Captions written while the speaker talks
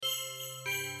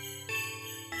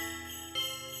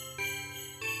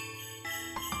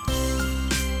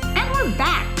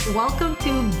Welcome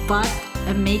to But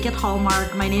and Make It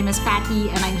Hallmark. My name is Patty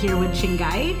and I'm here with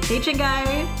Chinggay. Hey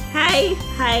Chinggay!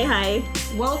 Hi.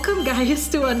 Welcome guys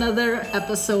to another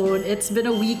episode. It's been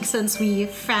a week since we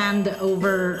fanned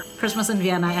over Christmas in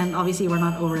Vienna and obviously we're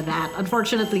not over that.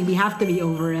 Unfortunately, we have to be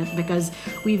over it because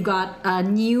we've got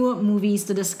new movies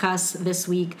to discuss this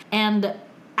week. And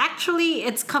actually,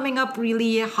 it's coming up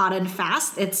really hot and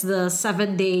fast. It's the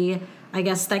 7-day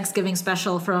Thanksgiving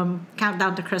special from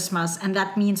Countdown to Christmas. And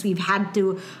that means we've had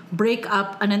to break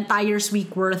up an entire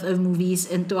week worth of movies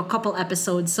into a couple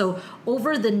episodes. So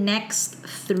over the next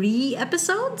 3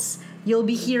 episodes, you'll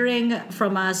be hearing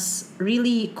from us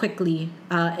really quickly,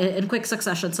 in quick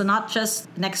succession. So not just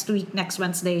next week, next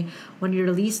Wednesday when we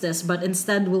release this, but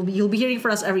instead you'll be hearing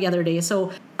from us every other day.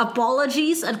 So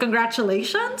apologies and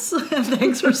congratulations. And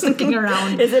thanks for sticking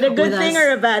around. Is it a good thing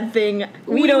or a bad thing?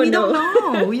 We don't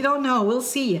know. We don't know. We'll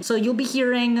see. So you'll be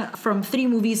hearing from 3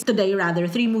 movies today,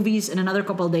 3 movies in another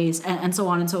couple of days, and so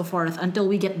on and so forth until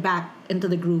we get back into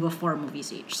the groove of 4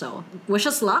 movies each. So wish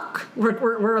us luck.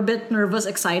 We're a bit nervous,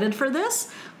 excited for this,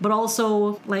 but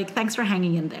also thanks for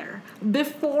hanging in there.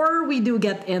 Before we do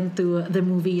get into the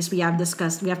movies we have to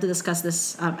discuss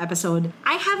this episode,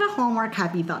 I have a Hallmark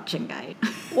happy thought, Chinggay.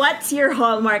 What's your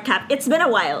Hallmark cap? It's been a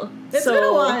while. It's been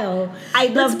a while.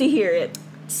 I'd love to hear it.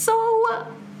 So,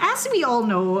 as we all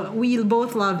know, we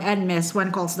both love and miss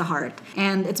When Calls the Heart.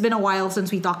 And it's been a while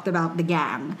since we talked about The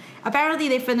Gang. Apparently,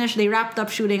 they wrapped up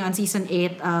shooting on season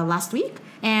 8 last week.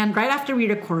 And right after we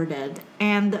recorded.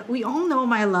 And we all know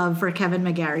my love for Kevin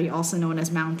McGarry, also known as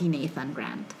Mountie Nathan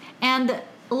Grant. And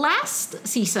last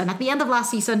season, at the end of last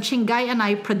season, Chinggay and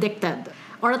I predicted,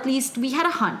 or at least we had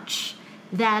a hunch,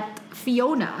 that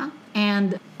Fiona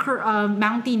and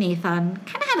Mountie Nathan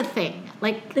kind of had a thing.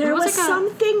 There was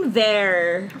something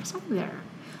there.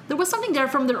 There was something there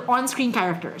from their on-screen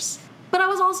characters. But I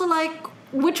was also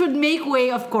which would make way,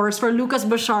 of course, for Lucas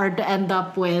Bouchard to end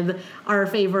up with our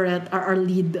favorite, our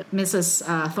lead, Mrs.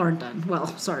 Thornton.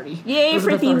 Well, sorry. Yay for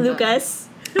Team Thornton. Lucas.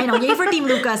 I know, yay for Team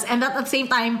Lucas. And at the same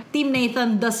time, Team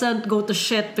Nathan doesn't go to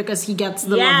shit because he gets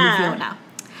the lovely Fiona.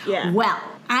 Yeah. Well,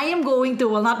 I am going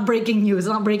to, not breaking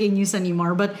news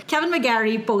anymore, but Kevin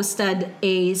McGarry posted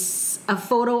a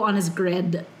photo on his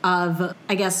grid of,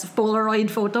 Polaroid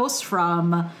photos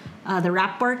from the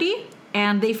rap party.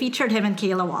 And they featured him and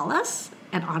Kayla Wallace.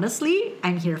 And honestly,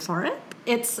 I'm here for it.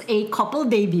 It's a couple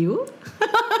debut.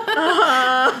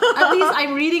 At least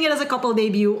I'm reading it as a couple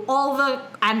debut. All the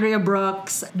Andrea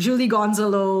Brooks, Julie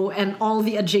Gonzalo, and all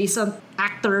the adjacent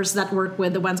actors that work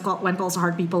with the When Calls the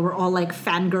Heart people were all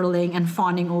fangirling and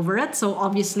fawning over it. So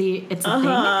obviously it's a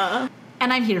thing.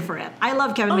 And I'm here for it. I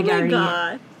love Kevin McGarry. My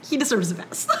God. He deserves the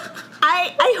best.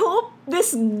 I hope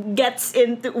this gets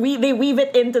into they weave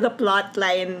it into the plot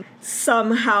line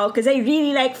somehow because I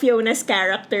really like Fiona's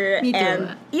character. Me too.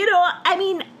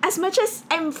 And as much as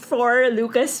I'm for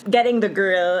Lucas getting the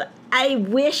girl, I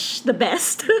wish the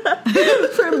best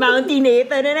for Mountie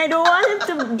Nathan, and I don't want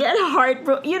him to get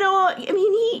heartbroken.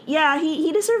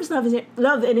 He deserves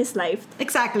love in his life.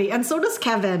 Exactly, and so does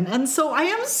Kevin. And so I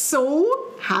am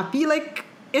so happy.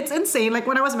 It's insane.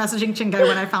 When I was messaging Chinggay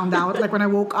when I found out, when I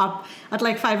woke up at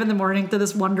 5 in the morning to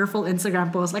this wonderful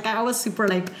Instagram post, I was super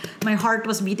my heart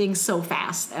was beating so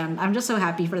fast, and I'm just so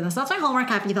happy for this. That's my Hallmark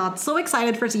happy thought. So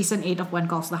excited for season 8 of When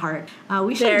Calls the Heart.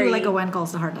 We should do a When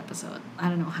Calls the Heart episode. I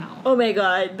don't know how. Oh my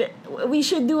God, we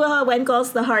should do a When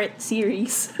Calls the Heart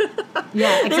series.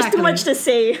 Yeah, exactly. There's too much to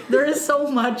say. There is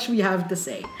so much we have to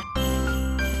say.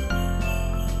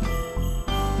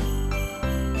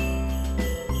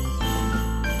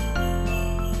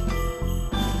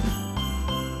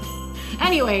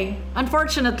 Anyway,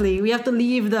 unfortunately, we have to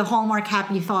leave the Hallmark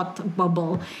happy thought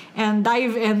bubble and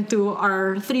dive into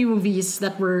our 3 movies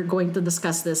that we're going to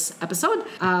discuss this episode.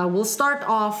 We'll start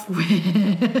off with...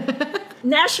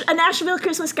 A Nashville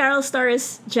Christmas Carol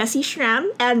stars Jesse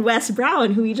Schramm and Wes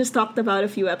Brown, who we just talked about a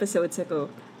few episodes ago.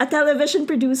 A television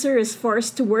producer is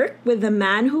forced to work with the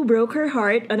man who broke her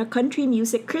heart on a country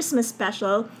music Christmas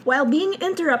special while being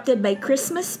interrupted by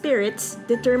Christmas spirits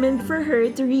determined for her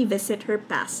to revisit her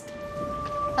past.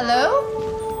 Hello?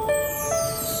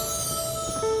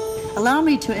 Allow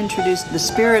me to introduce the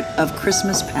spirit of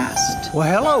Christmas past. Well,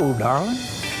 hello, darling.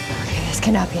 Okay, this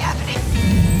cannot be happening.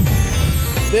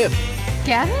 Viv.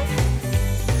 Gavin?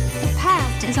 The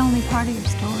past is only part of your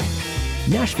story.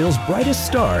 Nashville's brightest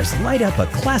stars light up a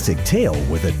classic tale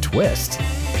with a twist.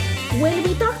 When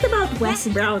we talked about Wes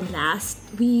Brown last,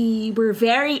 we were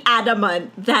very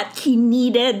adamant that he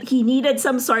needed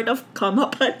some sort of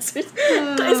comeuppance. Is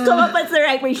comeuppance the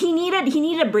right word? He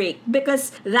needed a break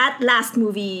because that last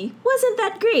movie wasn't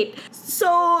that great.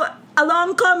 So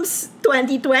along comes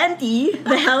 2020,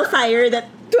 the hellfire that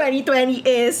 2020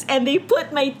 is, and they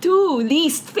put my two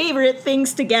least favorite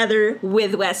things together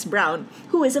with Wes Brown,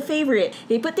 who is a favorite.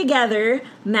 They put together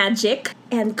magic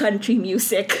and country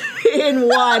music in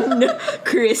one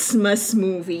Christmas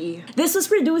movie. This was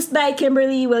produced by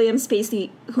Kimberly Williams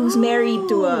Paisley, who's married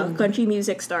to a country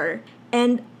music star.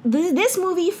 And this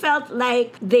movie felt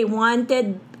like they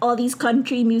wanted all these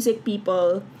country music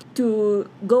people to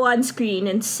go on screen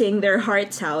and sing their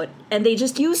hearts out, and they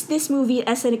just used this movie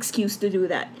as an excuse to do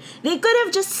that. They could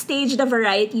have just staged a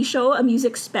variety show, a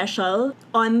music special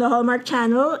on the Hallmark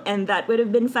Channel, and that would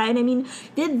have been fine. I mean,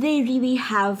 did they really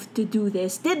have to do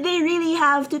this? Did they really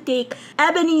have to take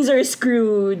Ebenezer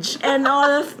Scrooge and all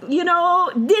of, did they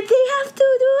have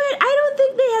to do it? I don't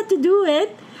think they had to do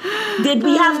it. Did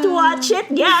we have to watch it?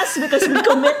 Yes, because we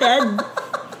committed.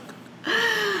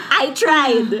 I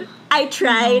tried,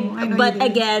 but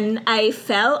again, I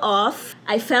fell off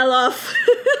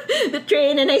the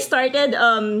train, and I started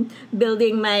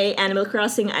building my Animal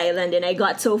Crossing island, and I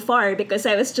got so far because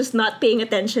I was just not paying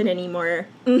attention anymore.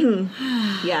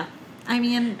 Yeah. I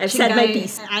mean, I've said my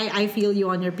piece. I feel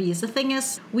you on your piece. The thing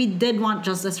is, we did want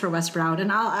justice for Wes Brown,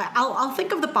 and I'll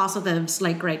think of the positives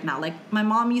like right now. Like my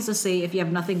mom used to say, if you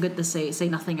have nothing good to say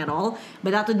nothing at all.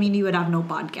 But that would mean you would have no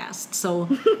podcast. So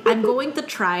I'm going to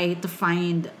try to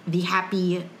find the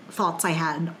happy thoughts I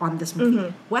had on this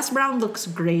movie. Wes Brown looks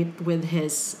great with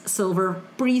his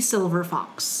pre-Silver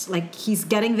Fox. Like he's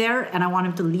getting there, and I want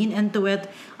him to lean into it.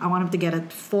 I want him to get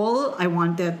it full. I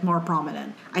want it more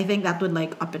prominent. I think that would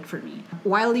up it for me.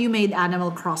 While you made Animal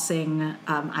Crossing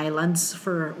islands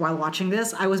while watching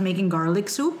this, I was making garlic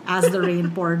soup as the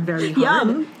rain poured very hard.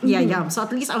 Yum. Yeah, yum. So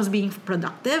at least I was being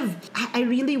productive. I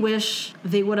really wish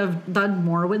they would have done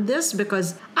more with this,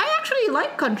 because I actually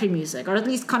like country music, or at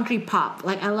least country pop.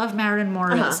 Like I love Maren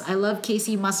Morris. I love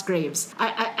Casey Musgraves.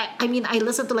 I mean, I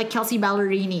listen to Kelsey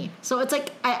Ballerini. So it's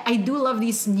I do love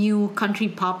these new country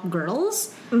pop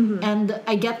girls. And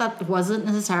I get that wasn't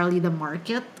necessarily the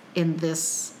market in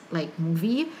this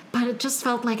movie, but it just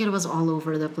felt like it was all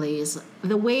over the place.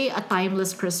 The way A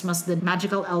Timeless Christmas did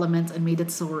magical elements and made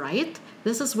it so right,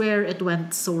 this is where it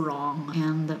went so wrong.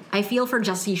 And I feel for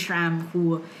Jessie Schramm,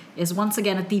 who is once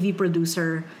again a TV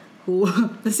producer, who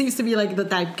this seems to be the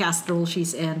typecast role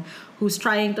she's in, who's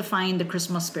trying to find the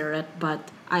Christmas spirit, but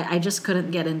I just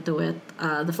couldn't get into it.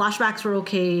 The flashbacks were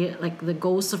okay, the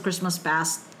ghosts of Christmas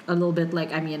Past, a little bit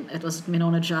it was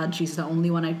Winona Judd. She's the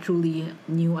only one I truly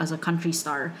knew as a country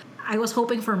star. I was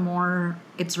hoping for more.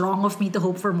 It's wrong of me to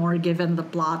hope for more given the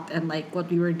plot and what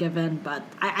we were given, but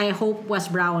I hope Wes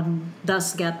Brown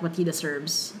does get what he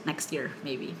deserves next year,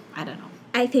 maybe. I don't know.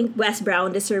 I think Wes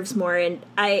Brown deserves more, and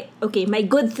my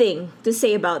good thing to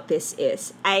say about this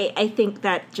is I think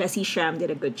that Jessie Schramm did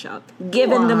a good job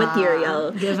given the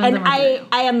material. I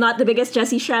am not the biggest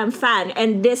Jessie Schramm fan,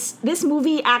 and this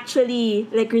movie actually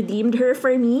redeemed her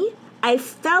for me. I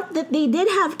felt that they did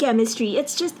have chemistry.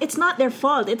 It's not their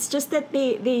fault. It's just that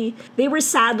they were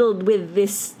saddled with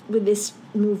this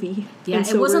movie. Yeah, and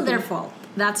so it wasn't their fault.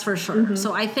 That's for sure.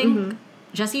 So I think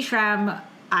Jessie Schramm,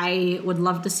 I would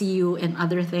love to see you in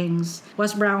other things.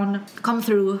 Wes Brown, come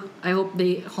through. I hope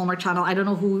the Hallmark Channel, I don't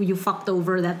know who you fucked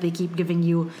over that they keep giving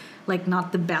you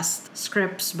not the best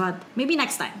scripts, but maybe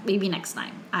next time.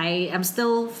 I am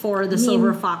still for the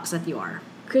Silver Fox that you are.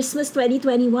 Christmas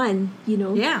 2021,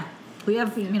 Yeah. We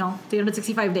have,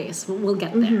 365 days. We'll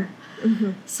get there.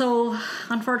 So,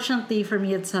 unfortunately for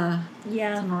me, it's a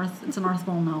North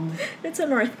Pole no. It's a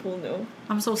North Pole no.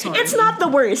 I'm so sorry. It's not the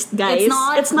worst, guys.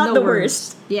 It's not the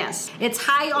worst. Yes. It's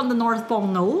high on the North Pole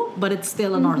no, but it's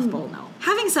still a North Pole no.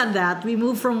 Having said that, we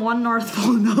move from one North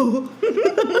Pole no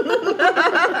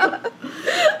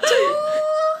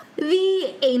to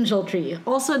the angel tree,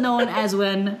 also known as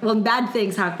when bad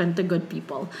things happen to good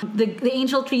people. The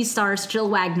angel tree stars Jill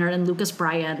Wagner and Lucas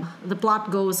Bryan. The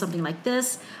plot goes something like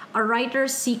this. A writer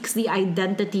seeks the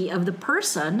identity of the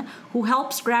person who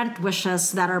helps grant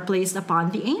wishes that are placed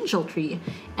upon the angel tree,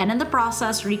 and in the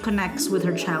process reconnects with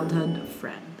her childhood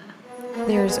friend.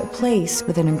 There's a place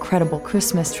with an incredible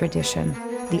Christmas tradition.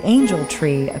 The angel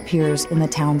tree appears in the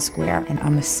town square, and a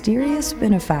mysterious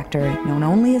benefactor known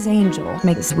only as Angel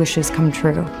makes wishes come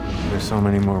true. There's so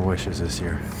many more wishes this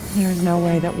year. There's no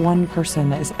way that one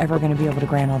person is ever going to be able to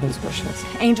grant all those wishes.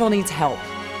 Angel needs help.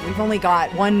 We've only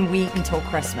got 1 week until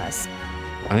Christmas.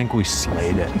 I think we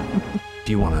slayed it.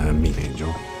 Do you want to meet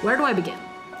Angel? Where do I begin?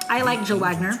 I like Jill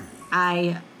Wagner.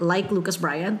 I like Lucas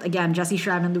Bryant. Again, Jesse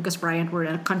Schramm and Lucas Bryant were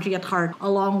a country at heart,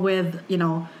 along with,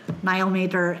 Niall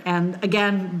Mater. And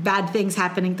again, bad things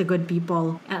happening to good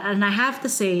people. And I have to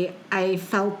say, I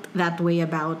felt that way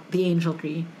about The Angel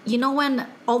Tree. When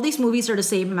all these movies are the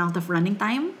same amount of running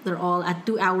time, they're all at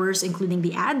 2 hours, including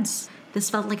the ads. This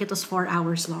felt like it was 4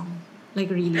 hours long. Like,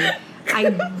 really.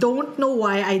 I don't know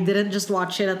why I didn't just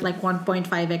watch it at like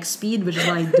 1.5x speed, which is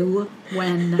what I do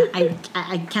when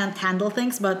I can't handle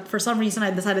things. But for some reason,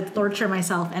 I decided to torture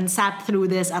myself and sat through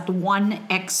this at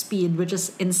 1x speed, which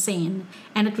is insane.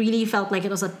 And it really felt like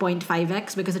it was at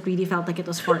 0.5x because it really felt like it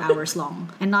was 4 hours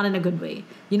long, and not in a good way.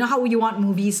 You know how you want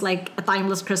movies like A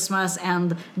Timeless Christmas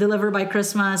and Deliver by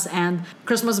Christmas and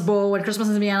Christmas Bow and Christmas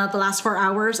in Vienna to last 4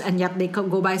 hours, and yet they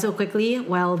go by so quickly?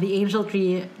 Well, The Angel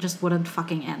Tree just wouldn't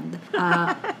fucking end.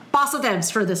 Positives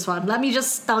for this one. Let me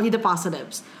just tell you the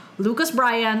positives. Lucas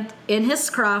Bryant in his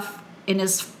scruff, in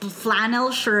his flannel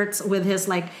shirts with his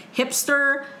like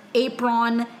hipster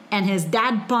apron and his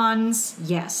dad puns.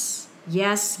 Yes.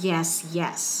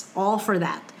 All for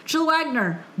that. Jill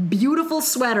Wagner, beautiful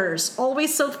sweaters,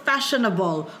 always so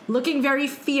fashionable, looking very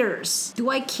fierce. Do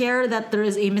I care that there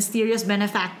is a mysterious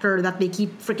benefactor that they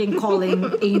keep freaking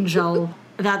calling Angel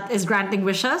that is granting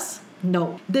wishes?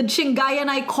 No. Did Shingai and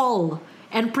I call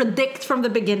and predict from the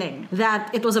beginning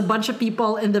that it was a bunch of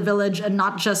people in the village and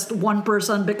not just one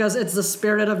person because it's the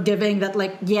spirit of giving that,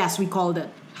 like, yes, we called it?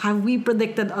 Have we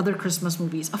predicted other Christmas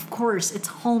movies? Of course, it's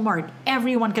Hallmark.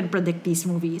 Everyone can predict these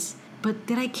movies. But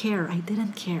did I care? I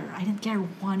didn't care. I didn't care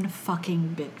one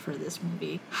fucking bit for this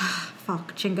movie.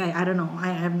 Fuck, Shingai, I don't know. I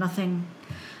have nothing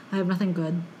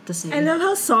good to say. I love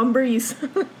how somber you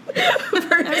sound.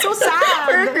 I'm so sad.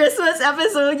 For a Christmas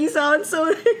episode, you sound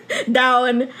so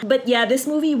down. But yeah, this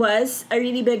movie was a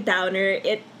really big downer.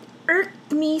 It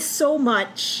irked me so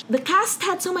much. The cast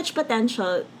had so much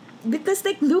potential because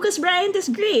like Lucas Bryant is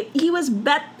great.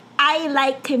 I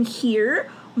like him here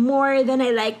more than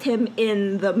I liked him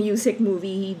in the music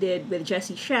movie he did with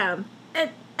Jesse Schramm.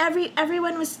 And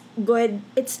everyone was good.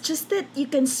 It's just that you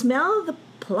can smell the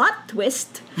plot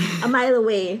twist a mile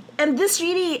away. And this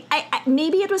really, I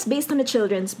maybe it was based on a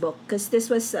children's book because this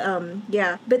was,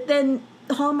 But then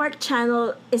the Hallmark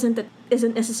Channel isn't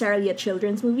necessarily a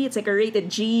children's movie. It's like a rated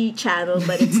G channel,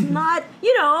 but it's not,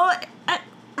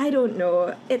 I don't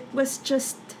know. It was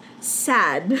just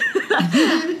sad.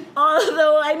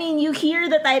 Although, I mean, you hear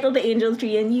the title The Angel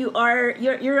Tree and you're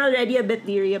already a bit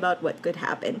leery about what could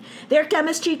happen. Their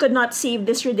chemistry could not save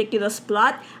this ridiculous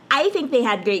plot. I think they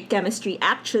had great chemistry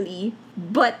actually,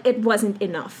 but it wasn't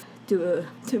enough to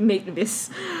make this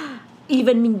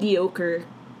even mediocre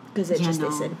because it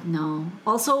isn't. No.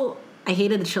 Also, I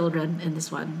hated the children in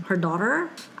this one. Her daughter,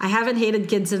 I haven't hated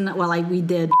kids we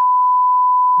did.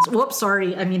 Whoops,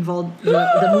 sorry. I mean,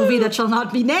 the movie that shall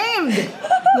not be named.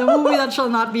 The movie that shall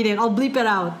not be named. I'll bleep it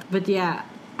out. But yeah,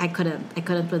 I couldn't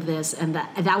with this. And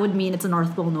that would mean it's a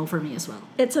North Pole no for me as well.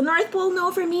 It's a North Pole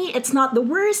no for me. It's not the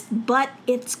worst, but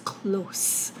it's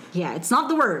close. Yeah, it's not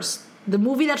the worst. The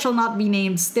movie that shall not be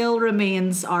named still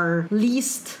remains our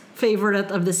least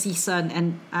favorite of the season,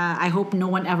 and I hope no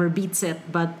one ever beats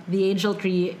it, but The Angel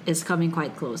Tree is coming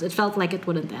quite close. It felt like it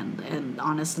wouldn't end, and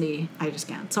honestly, I just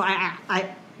can't. So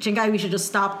I Shingai, we should just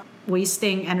stop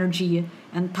wasting energy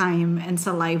and time and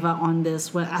saliva on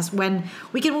this when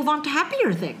we can move on to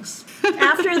happier things.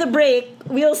 After the break,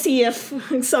 we'll see if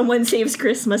someone saves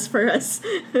Christmas for us.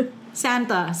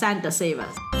 Santa, save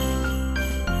us.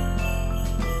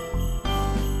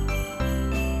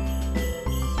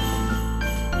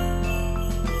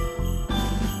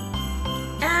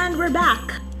 And we're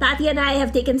back. Patty and I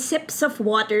have taken sips of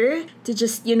water to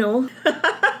just,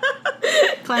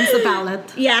 cleanse the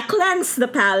palate. Yeah, cleanse the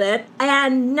palate.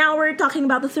 And now we're talking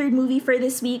about the third movie for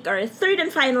this week. Our third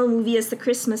and final movie is The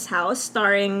Christmas House,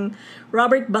 starring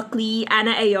Robert Buckley,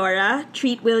 Anna Ayora,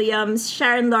 Treat Williams,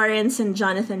 Sharon Lawrence, and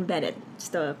Jonathan Bennett.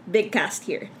 Just a big cast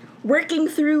here. Working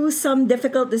through some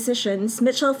difficult decisions,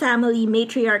 Mitchell family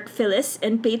matriarch Phyllis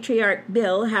and patriarch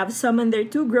Bill have summoned their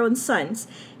two grown sons,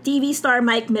 TV star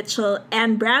Mike Mitchell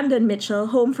and Brandon Mitchell,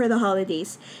 home for the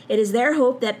holidays. It is their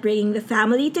hope that bringing the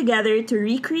family together to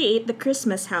recreate the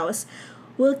Christmas house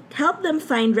will help them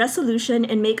find resolution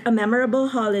and make a memorable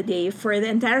holiday for the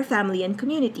entire family and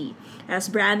community. As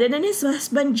Brandon and his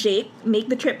husband Jake make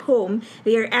the trip home,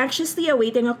 they are anxiously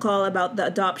awaiting a call about the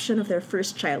adoption of their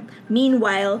first child.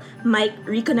 Meanwhile, Mike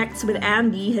reconnects with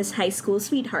Andy, his high school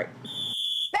sweetheart.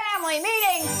 Family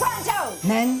meeting pronto!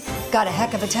 Men, got a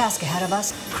heck of a task ahead of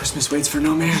us. Christmas waits for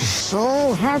no man.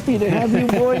 So happy to have you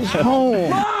boys home.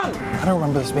 Mom! I don't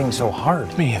remember this being so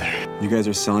hard. Me either. You guys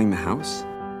are selling the house?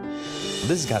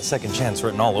 This has got Second Chance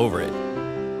written all over it.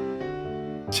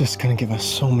 It's just gonna give us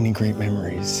so many great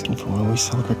memories for when we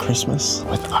celebrate Christmas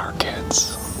with our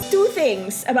kids. Two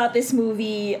things about this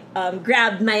movie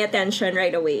grabbed my attention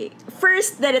right away.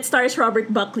 First, that it stars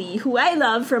Robert Buckley, who I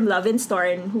love from Love and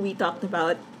Storm, who we talked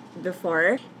about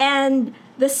before. And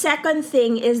the second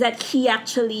thing is that he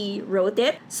actually wrote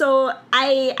it. So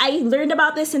I learned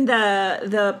about this in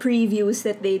the previews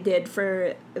that they did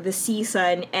for the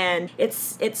season, and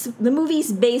it's the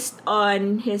movie's based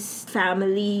on his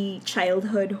family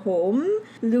childhood home,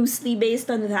 loosely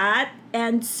based on that.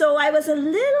 And so I was a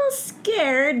little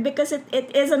scared because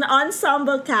it is an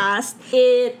ensemble cast.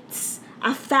 It's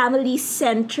a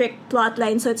family-centric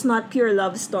plotline, so it's not pure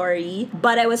love story.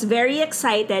 But I was very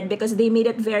excited because they made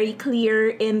it very clear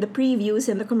in the previews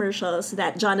and the commercials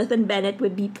that Jonathan Bennett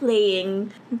would be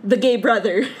playing the gay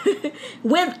brother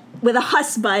with a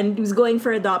husband who's going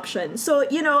for adoption. So,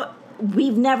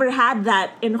 we've never had that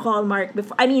in Hallmark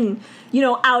before. I mean,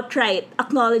 outright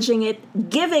acknowledging it,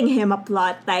 giving him a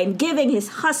plot line, giving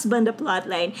his husband a plot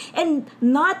line, and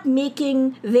not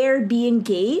making their being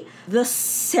gay the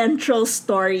central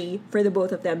story for the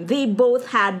both of them. They both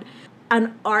had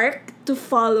an arc to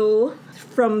follow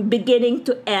from beginning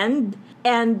to end,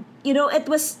 and it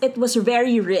was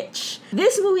very rich.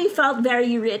 This movie felt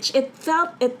very rich. It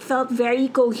felt very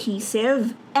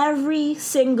cohesive. Every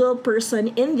single person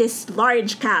in this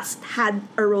large cast had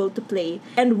a role to play.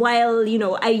 And while,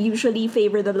 I usually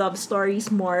favor the love stories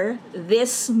more,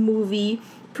 this movie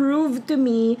proved to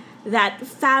me that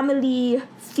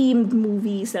family-themed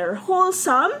movies that are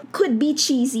wholesome could be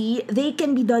cheesy. They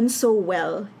can be done so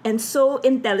well and so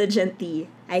intelligently,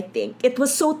 I think. It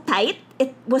was so tight.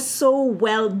 It was so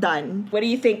well done. What do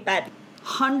you think, Pat?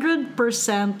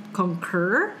 100%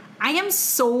 concur. I am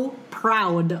so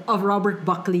proud of Robert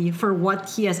Buckley for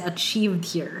what he has achieved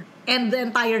here. And the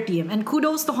entire team. And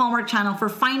kudos to Hallmark Channel for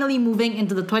finally moving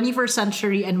into the 21st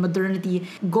century and modernity,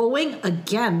 going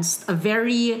against a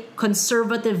very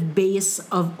conservative base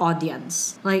of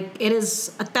audience. Like, it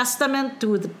is a testament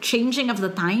to the changing of the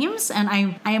times, and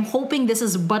I am hoping this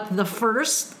is but the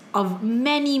first of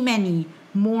many, many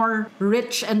more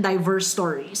rich and diverse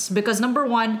stories. Because number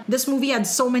one, this movie had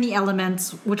so many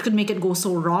elements which could make it go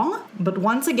so wrong, but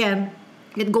once again,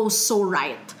 it goes so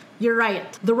right. You're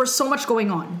right. There was so much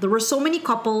going on. There were so many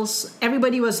couples.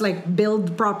 Everybody was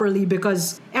billed properly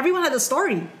because everyone had a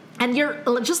story. And you're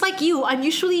just like you. I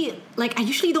usually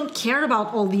don't care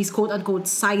about all these quote unquote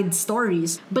side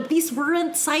stories, but these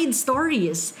weren't side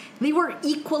stories. They were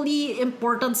equally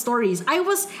important stories.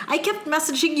 I kept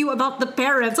messaging you about the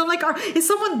parents. I'm like, is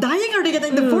someone dying? Are they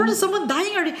getting divorced? Is someone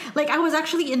dying? I was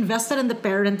actually invested in the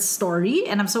parents' story,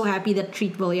 and I'm so happy that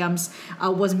Treat Williams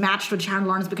was matched with Sharon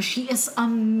Lawrence because she is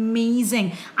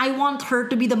amazing. I want her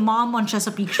to be the mom on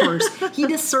Chesapeake Shores. He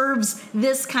deserves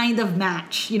this kind of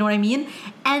match. You know what I mean?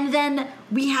 And then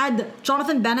we had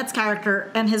Jonathan Bennett's character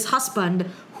and his husband,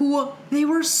 who they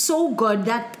were so good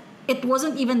that it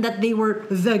wasn't even that they were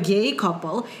the gay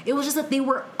couple. It was just that they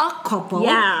were a couple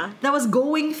that was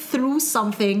going through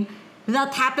something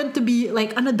that happened to be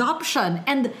an adoption.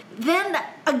 And then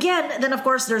again, of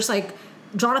course there's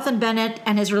Jonathan Bennett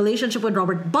and his relationship with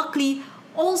Robert Buckley.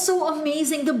 Also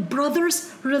amazing. The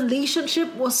brothers'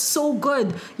 relationship was so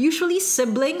good. Usually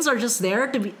siblings are just there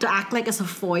to act as a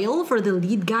foil for the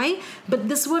lead guy. But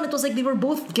this one, it was they were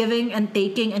both giving and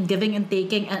taking and giving and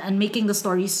taking and making the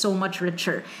story so much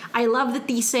richer. I love the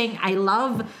teasing. I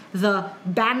love the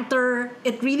banter.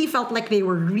 It really felt like they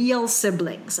were real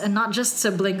siblings and not just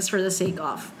siblings for the sake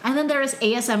of. And then there is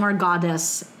ASMR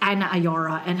goddess Anna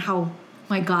Ayora, and how,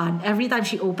 my God, every time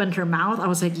she opened her mouth, I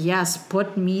was like, yes,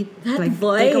 put me,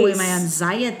 take away my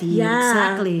anxiety. Yeah.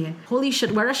 Exactly. Holy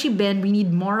shit, where has she been? We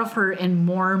need more of her in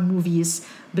more movies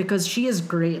because she is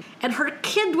great. And her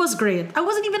kid was great. I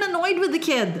wasn't even annoyed with the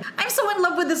kid. I'm so in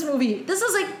love with this movie. This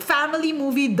is family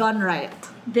movie done right.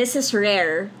 This is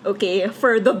rare, okay,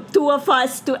 for the two of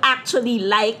us to actually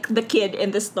like the kid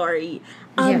in the story.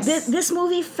 Yes. This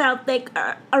movie felt like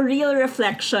a real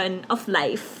reflection of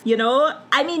life,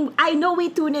 I mean, I know we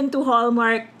tune into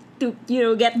Hallmark to,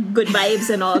 get good vibes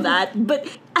and all that, but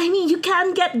I mean, you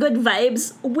can get good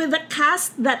vibes with a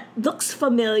cast that looks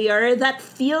familiar, that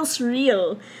feels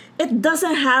real. It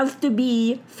doesn't have to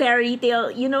be fairy tale,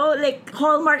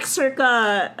 Hallmark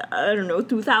circa,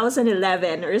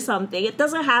 2011 or something. It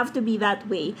doesn't have to be that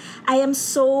way. I am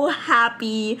so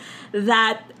happy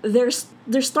that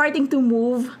they're starting to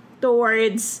move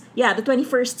towards the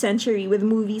 21st century with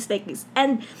movies like this.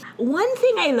 And one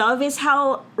thing I love is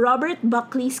how Robert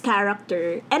Buckley's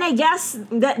character, and I guess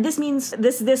that this means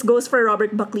this goes for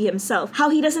Robert Buckley himself, how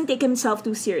he doesn't take himself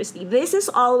too seriously. This is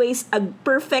always a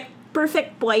perfect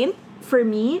point for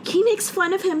me, he makes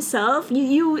fun of himself.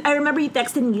 I remember you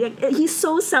texted me, like, he's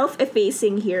so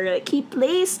self-effacing here. Like, he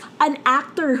plays an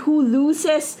actor who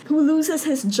loses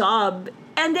his job.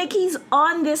 And like he's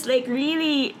on this like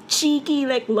really cheeky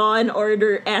like Law and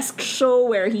Order-esque show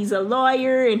where he's a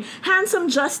lawyer and handsome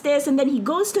justice, and then he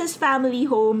goes to his family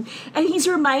home and he's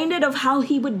reminded of how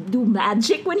he would do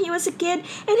magic when he was a kid,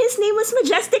 and his name was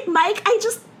Majestic Mike.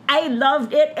 I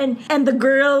loved it, and the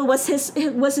girl was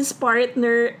his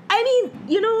partner. I mean,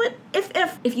 you know what?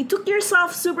 If you took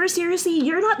yourself super seriously,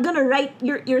 you're not gonna write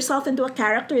yourself into a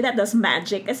character that does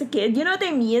magic as a kid. You know what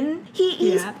I mean?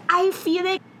 I feel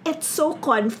like it's so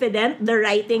confident, the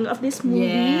writing of this movie.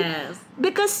 Yes.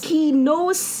 Because he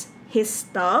knows his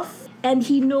stuff and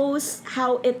he knows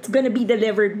how it's gonna be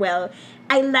delivered well.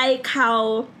 I like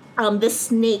how the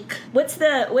snake, what's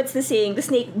the saying? The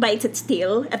snake bites its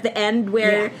tail at the end,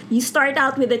 where you start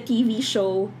out with a TV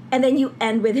show and then you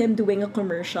end with him doing a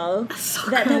commercial.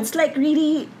 That's like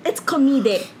really, it's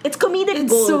comedic. It's comedic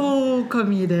gold. It's so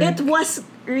comedic. It was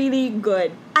really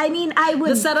good. I mean,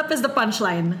 the setup is the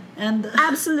punchline, and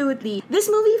absolutely, this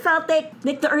movie felt like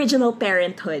the original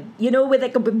Parenthood. You know, with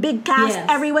like a big cast,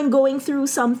 everyone going through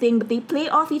something, but they play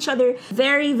off each other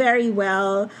very, very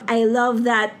well. I love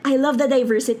that. I love the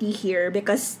diversity here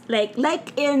because, like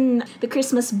in the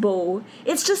Christmas Bow,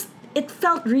 it's just. It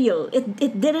felt real. It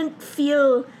didn't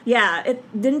feel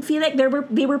like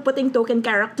they were putting token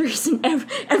characters in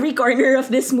every corner of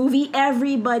this movie.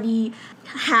 Everybody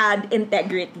had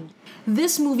integrity.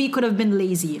 This movie could have been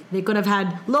lazy. They could have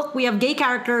had, look, we have gay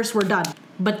characters, we're done.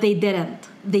 But they didn't.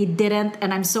 They didn't,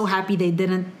 and I'm so happy they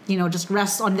didn't, just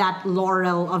rest on that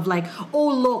laurel of like, oh,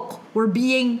 look, we're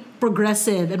being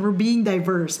progressive and we're being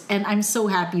diverse. And I'm so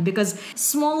happy because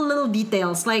small little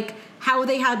details, like how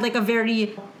they had like a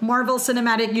very Marvel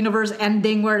Cinematic Universe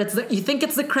ending where you think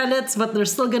it's the credits, but they're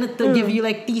still gonna give you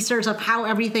like teasers of how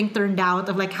everything turned out,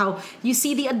 of like how you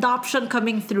see the adoption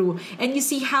coming through, and you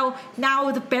see how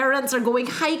now the parents are going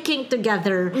hiking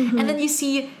together, and then you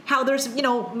see how there's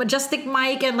Majestic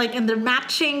Mike and like in their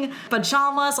matching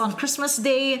pajamas on Christmas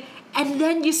Day. And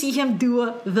then you see him do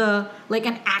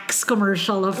an Axe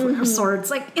commercial of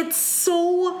sorts. Like, it's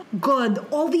so good.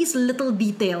 All these little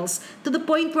details to the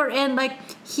point where like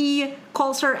he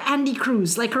calls her Andy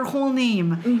Cruz, like her whole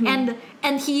name.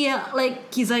 And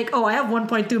he's like, oh, I have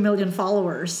 1.2 million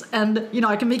followers, and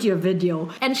I can make you a video.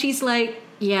 And she's like,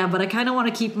 yeah, but I kind of want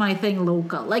to keep my thing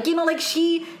local. Like,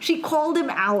 she called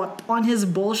him out on his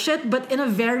bullshit, but in a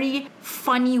very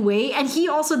funny way. And he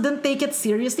also didn't take it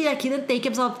seriously. Like, he didn't take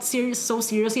himself so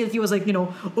seriously that he was like,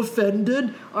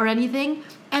 offended or anything.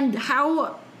 And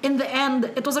how, in the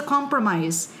end, it was a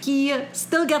compromise. He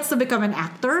still gets to become an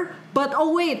actor, but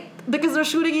oh wait, because they're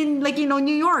shooting in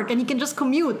New York and he can just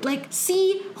commute. Like,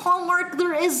 see, Hallmark,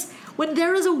 when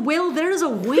there is a will, there is a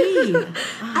way.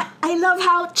 I love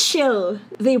how chill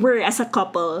they were as a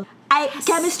couple.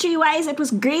 Chemistry-wise, it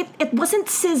was great. It wasn't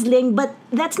sizzling, but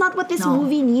that's not what this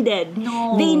movie needed.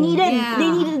 No. They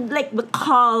needed like the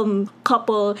calm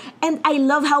couple, and I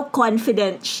love how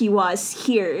confident she was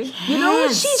here.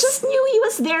 Yes. She just knew he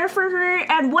was there for her,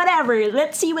 and whatever.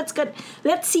 Let's see what's good.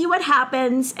 Let's see what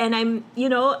happens. And I'm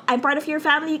part of your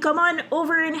family. Come on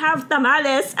over and have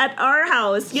tamales at our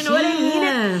house. You know what I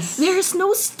mean? There's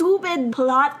no stupid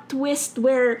plot twist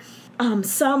where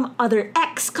some other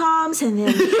ex comes and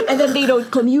then they don't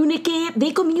communicate.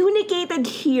 They communicated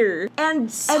here, and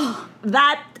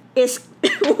that is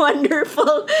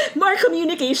wonderful. More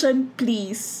communication,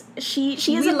 please. She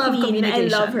is a queen. I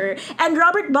love her. And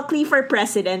Robert Buckley for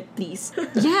president, please.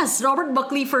 Yes, Robert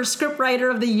Buckley for scriptwriter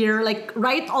of the year. Like,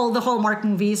 write all the Hallmark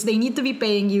movies. They need to be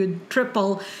paying you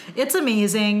triple. It's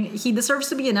amazing. He deserves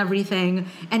to be in everything.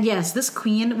 And yes, this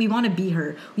queen, we want to be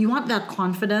her. We want that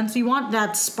confidence. We want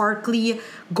that sparkly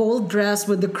gold dress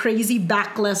with the crazy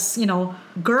backless,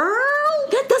 girl.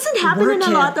 That doesn't happen in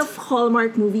a lot of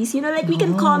Hallmark movies. We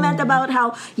can comment about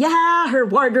how, her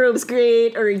wardrobe's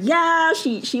great, or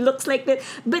she looks like that.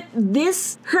 But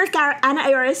Anna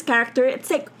Ayara's character, it's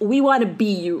like, we want to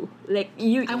be you. Like,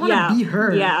 I want to be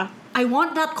her. Yeah. I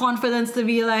want that confidence to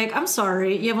be like, I'm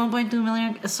sorry, you have 1.2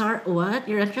 million. Sorry, what?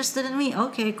 You're interested in me?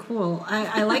 Okay, cool.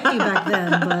 I liked you back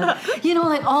then, but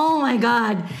oh my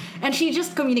God. And she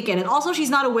just communicated. Also, she's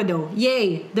not a widow.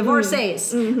 Yay.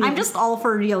 Divorcees. I'm just all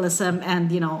for realism,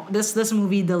 and, you know, this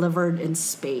movie delivered in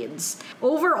spades.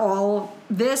 Overall,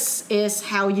 this is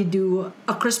how you do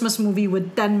a Christmas movie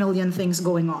with 10 million things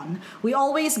going on. We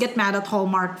always get mad at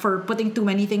Hallmark for putting too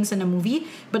many things in a movie,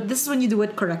 but this is when you do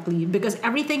it correctly, because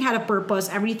everything had a purpose,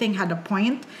 everything had a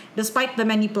point. Despite the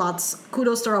many plots,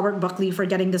 kudos to Robert Buckley for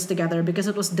getting this together, because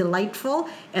it was delightful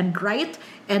and bright,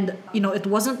 and, you know, it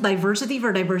wasn't diversity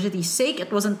for diversity's sake,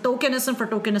 it wasn't tokenism for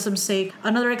tokenism's sake.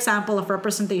 Another example of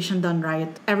representation done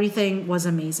right. Everything was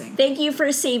amazing. Thank you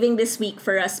for saving this week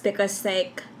for us, because,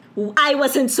 like, I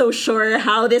wasn't so sure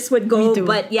how this would go,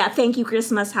 but yeah, thank you,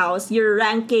 Christmas House. You're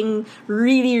ranking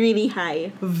really, really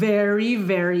high. Very,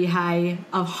 very high.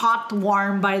 Of hot,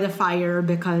 warm by the fire,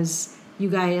 because you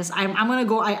guys, I'm gonna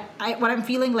go. I when I'm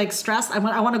feeling like stressed, I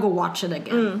want to go watch it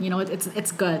again. You know,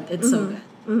 it's good. It's so good.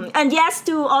 And yes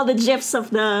to all the gifs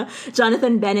of the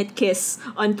Jonathan Bennett kiss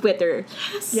on Twitter.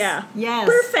 Yes. Yeah. Yes.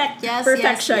 Perfect. Yes.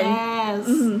 Perfection.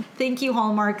 Yes. Thank you,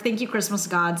 Hallmark. Thank you, Christmas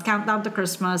gods. Countdown to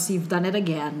Christmas. You've done it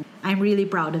again. I'm really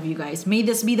proud of you guys. May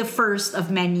this be the first of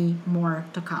many more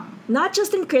to come. Not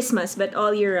just in Christmas, but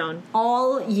all year round.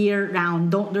 All year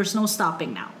round. There's no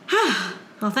stopping now.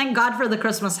 Well, thank God for the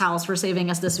Christmas House for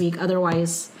saving us this week.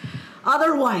 Otherwise,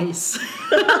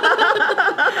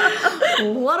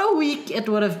 what a week it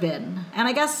would have been. And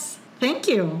I guess thank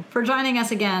you for joining us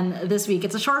again this week.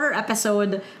 It's a shorter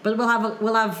episode, but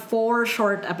we'll have 4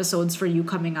 short episodes for you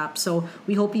coming up. So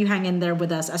we hope you hang in there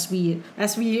with us as we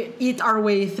eat our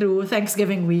way through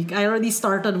Thanksgiving week. I already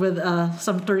started with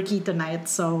some turkey tonight,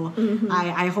 so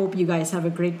I hope you guys have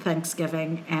a great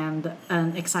Thanksgiving and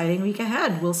an exciting week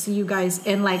ahead. We'll see you guys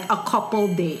in like a couple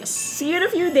days. See you in a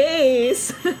few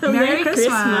days. Merry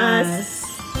Christmas.